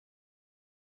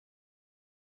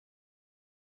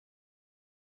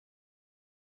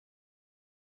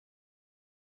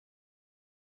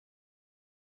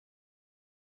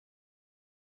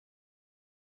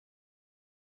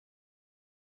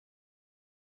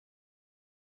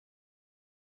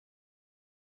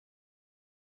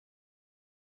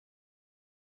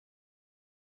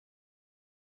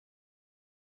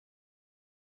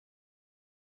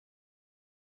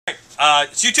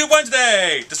It's YouTube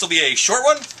Wednesday. This will be a short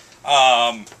one.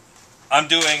 I'm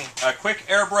doing a quick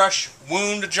airbrush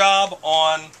wound job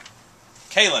on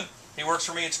Kalen. He works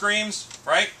for me at Screams,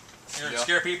 right? You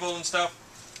scare people and stuff.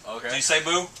 Okay. Did you say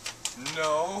boo?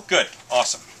 No. Good.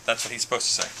 Awesome. That's what he's supposed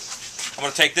to say. I'm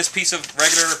going to take this piece of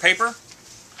regular paper.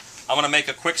 I'm going to make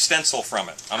a quick stencil from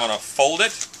it. I'm going to fold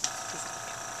it.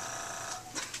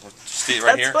 See it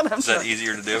right here? Is that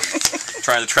easier to do?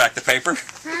 Trying to track the paper?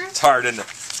 It's hard, isn't it?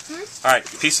 Alright,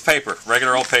 piece of paper,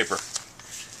 regular old paper.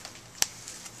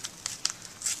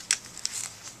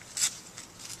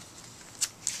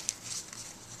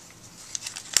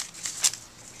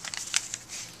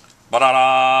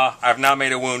 Ba-da-da! I've now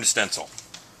made a wound stencil.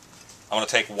 I'm going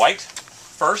to take white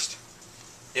first.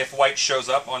 If white shows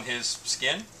up on his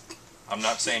skin, I'm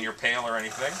not saying you're pale or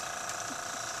anything.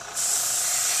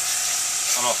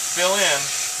 I'm going to fill in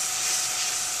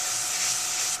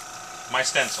my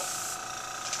stencil.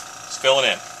 Just fill it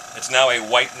in. It's now a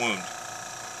white wound.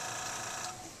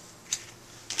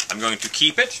 I'm going to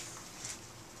keep it.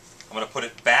 I'm going to put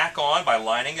it back on by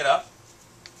lining it up.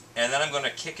 And then I'm going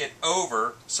to kick it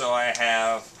over so I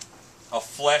have a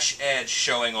flesh edge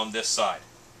showing on this side.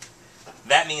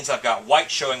 That means I've got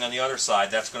white showing on the other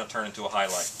side. That's going to turn into a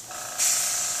highlight.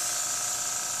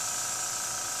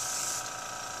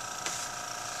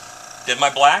 Did my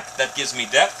black. That gives me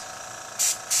depth.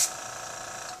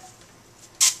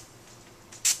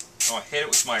 I'm going to hit it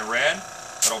with my red.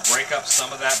 That'll break up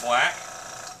some of that black.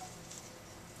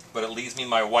 But it leaves me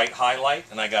my white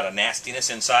highlight, and I got a nastiness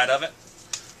inside of it.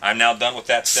 I'm now done with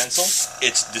that stencil.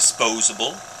 It's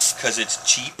disposable because it's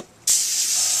cheap.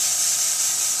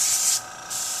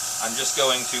 I'm just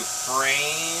going to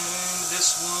frame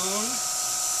this wound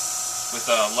with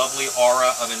a lovely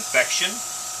aura of infection.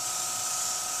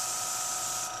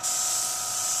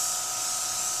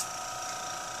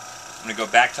 I'm going to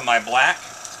go back to my black.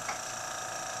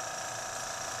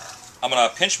 I'm going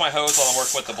to pinch my hose while I'm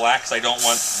working with the black because I don't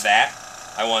want that.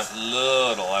 I want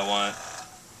little. I want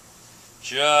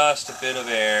just a bit of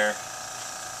air,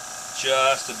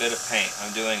 just a bit of paint.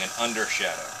 I'm doing an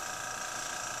undershadow.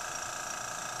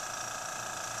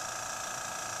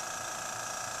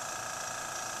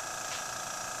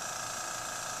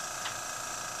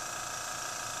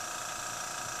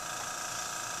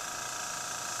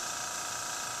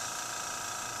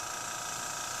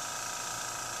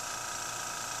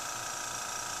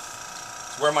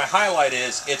 Where my highlight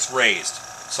is, it's raised.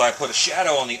 So I put a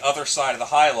shadow on the other side of the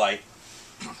highlight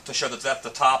to show that that's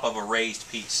the top of a raised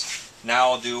piece.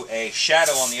 Now I'll do a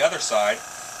shadow on the other side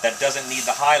that doesn't need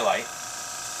the highlight.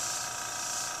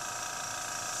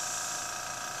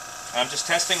 I'm just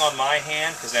testing on my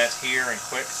hand because that's here and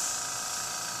quick.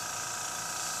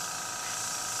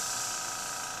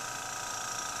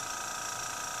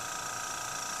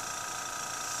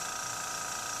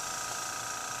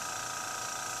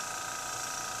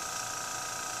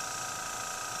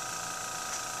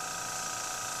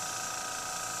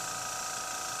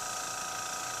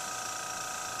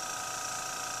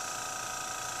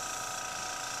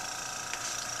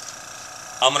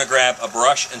 I'm going to grab a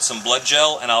brush and some blood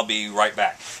gel, and I'll be right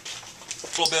back. A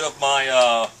little bit of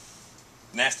my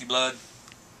nasty blood,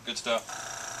 good stuff.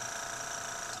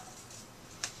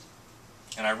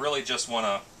 And I really just want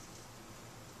to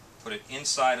put it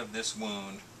inside of this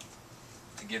wound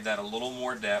to give that a little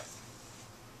more depth.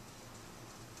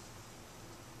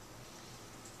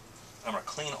 I'm going to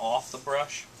clean off the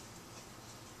brush.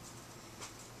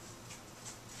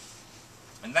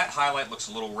 And that highlight looks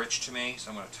a little rich to me,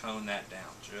 so I'm going to tone that down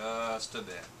just a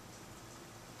bit.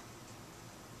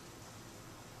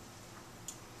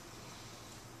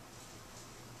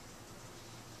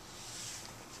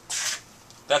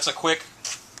 That's a quick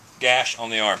gash on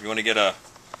the arm. You want to get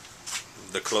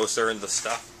the closer in the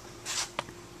stuff?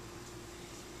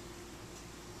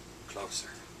 Closer.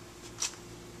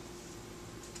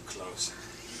 Closer.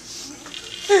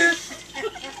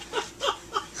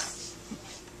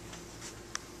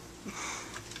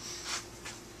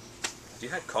 You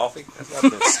had coffee? That's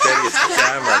not the steadiest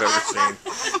time I've ever seen.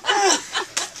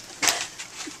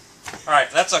 Alright,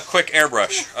 that's a quick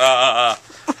airbrush.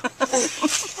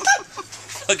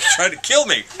 Like you're trying to kill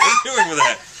me. What are you doing with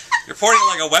that? You're pointing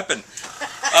like a weapon.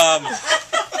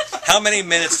 How many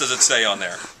minutes does it say on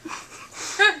there?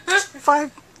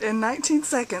 5 and 19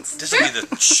 seconds. This will be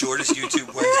the shortest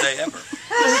YouTube Wednesday ever.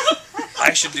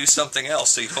 I should do something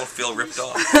else so you don't feel ripped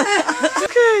off.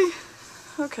 Okay.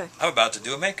 Okay. I'm about to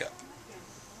do a makeup.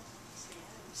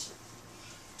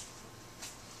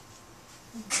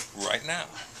 Right now.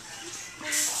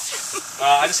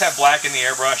 I just have black in the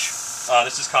airbrush.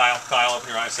 This is Kyle. Kyle, open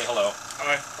your eyes, say hello.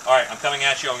 Hi. Alright, I'm coming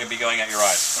at you. I'm going to be going at your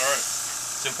eyes. Alright.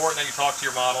 It's important that you talk to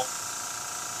your model.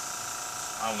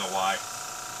 I don't know why.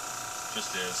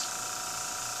 Just is.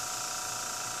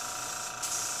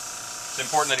 It's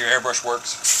important that your airbrush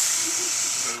works.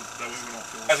 That way we don't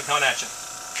feel Guys, I'm coming at you.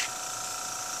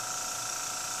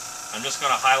 I'm just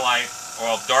going to highlight, or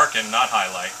I'll darken, not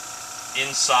highlight,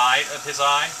 inside of his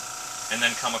eye, and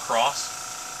then come across.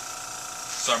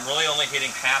 So I'm really only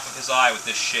hitting half of his eye with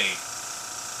this shade.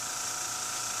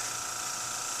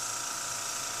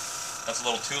 That's a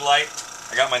little too light.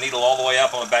 I got my needle all the way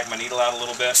up. I'm going to back my needle out a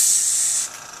little bit.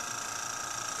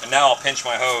 And now I'll pinch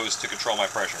my hose to control my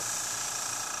pressure.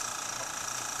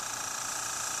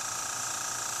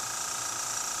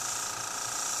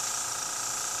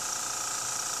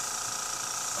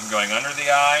 I'm going under the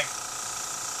eye.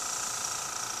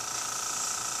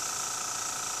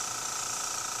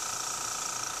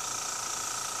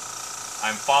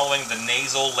 I'm following the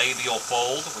nasal labial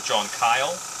fold, which on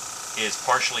Kyle is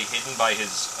partially hidden by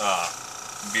his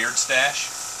beard stash.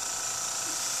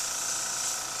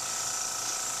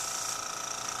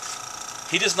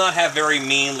 He does not have very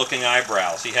mean looking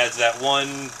eyebrows. He has that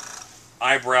one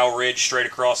eyebrow ridge straight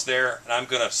across there, and I'm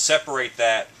going to separate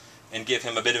that and give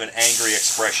him a bit of an angry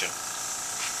expression.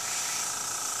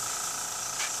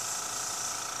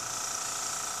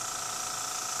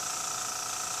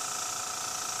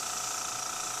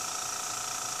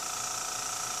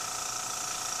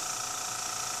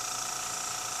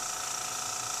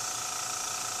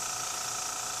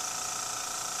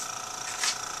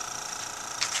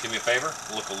 Do me a favor,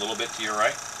 look a little bit to your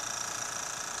right.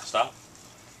 Stop.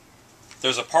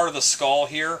 There's a part of the skull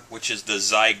here, which is the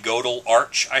zygotal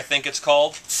arch, I think it's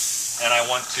called, and I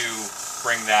want to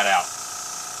bring that out.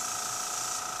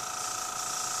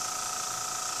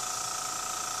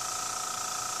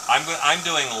 I'm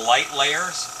doing light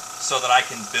layers so that I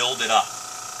can build it up.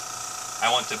 I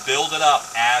want to build it up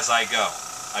as I go.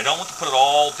 I don't want to put it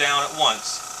all down at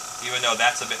once, even though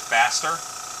that's a bit faster.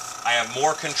 I have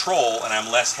more control and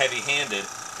I'm less heavy-handed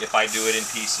if I do it in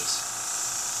pieces.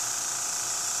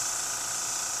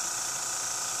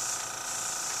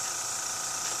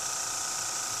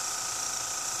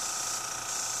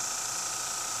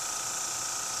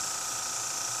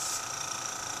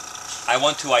 I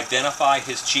want to identify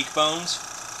his cheekbones.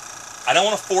 I don't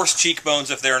want to force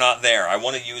cheekbones if they're not there. I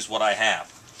want to use what I have.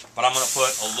 But I'm going to put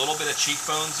a little bit of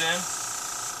cheekbones in.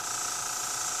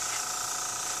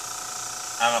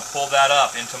 I'm going to pull that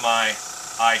up into my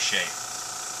eye shape.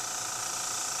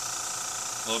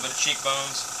 A little bit of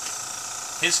cheekbones.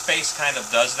 His face kind of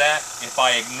does that. If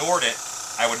I ignored it,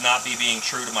 I would not be being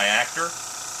true to my actor.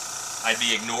 I'd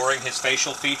be ignoring his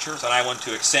facial features, and I want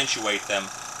to accentuate them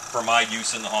for my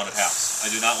use in the haunted house.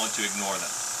 I do not want to ignore them.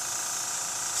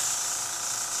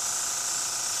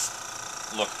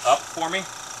 Look up for me.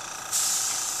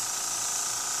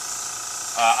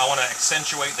 I want to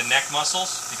accentuate the neck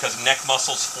muscles because neck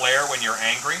muscles flare when you're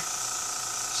angry.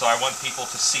 So I want people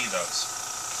to see those.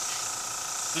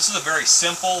 This is a very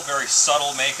simple, very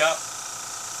subtle makeup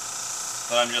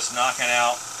that I'm just knocking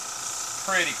out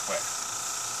pretty quick.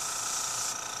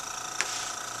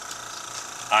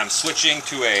 I'm switching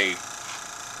to a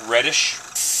reddish,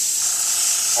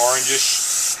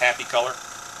 orangish, happy color.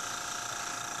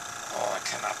 Oh, I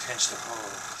cannot pinch the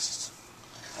hose.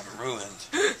 I'm ruined.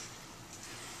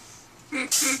 Oh,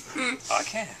 I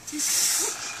can.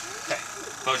 Okay,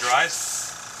 close your eyes.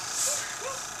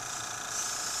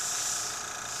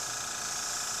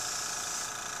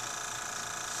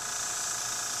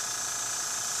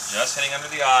 Just hitting under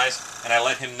the eyes, and I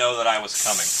let him know that I was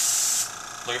coming.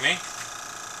 Look at me.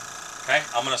 Okay,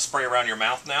 I'm going to spray around your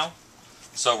mouth now.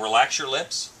 So relax your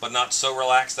lips, but not so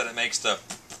relaxed that it makes the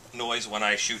noise when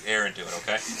I shoot air into it,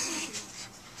 okay?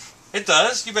 It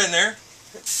does. You've been there.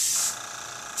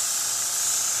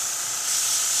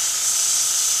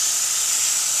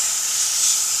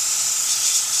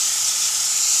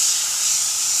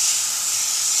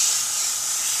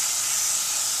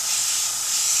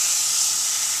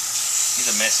 He's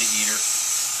a messy eater.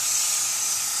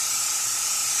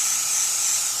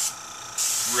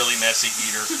 Really messy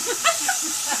eater.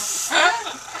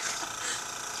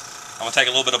 I'm going to take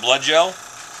a little bit of blood gel.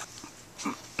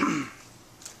 And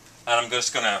I'm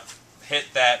just going to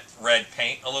hit that red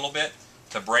paint a little bit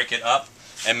to break it up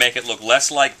and make it look less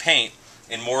like paint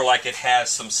and more like it has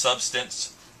some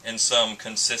substance and some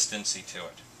consistency to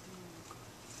it.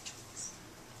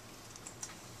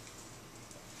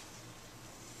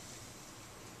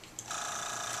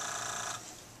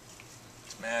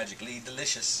 It's magically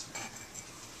delicious.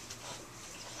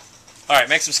 Alright,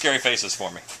 make some scary faces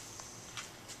for me.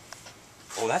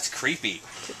 Oh, that's creepy.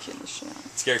 Kick you in the shin.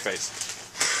 Scary face.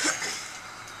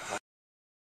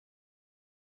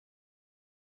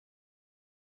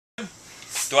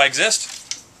 Do I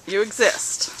exist? You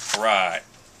exist. All right.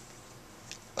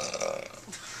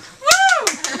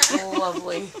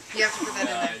 Lovely. You have to put that in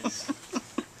there. Nice.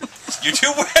 You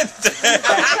two went.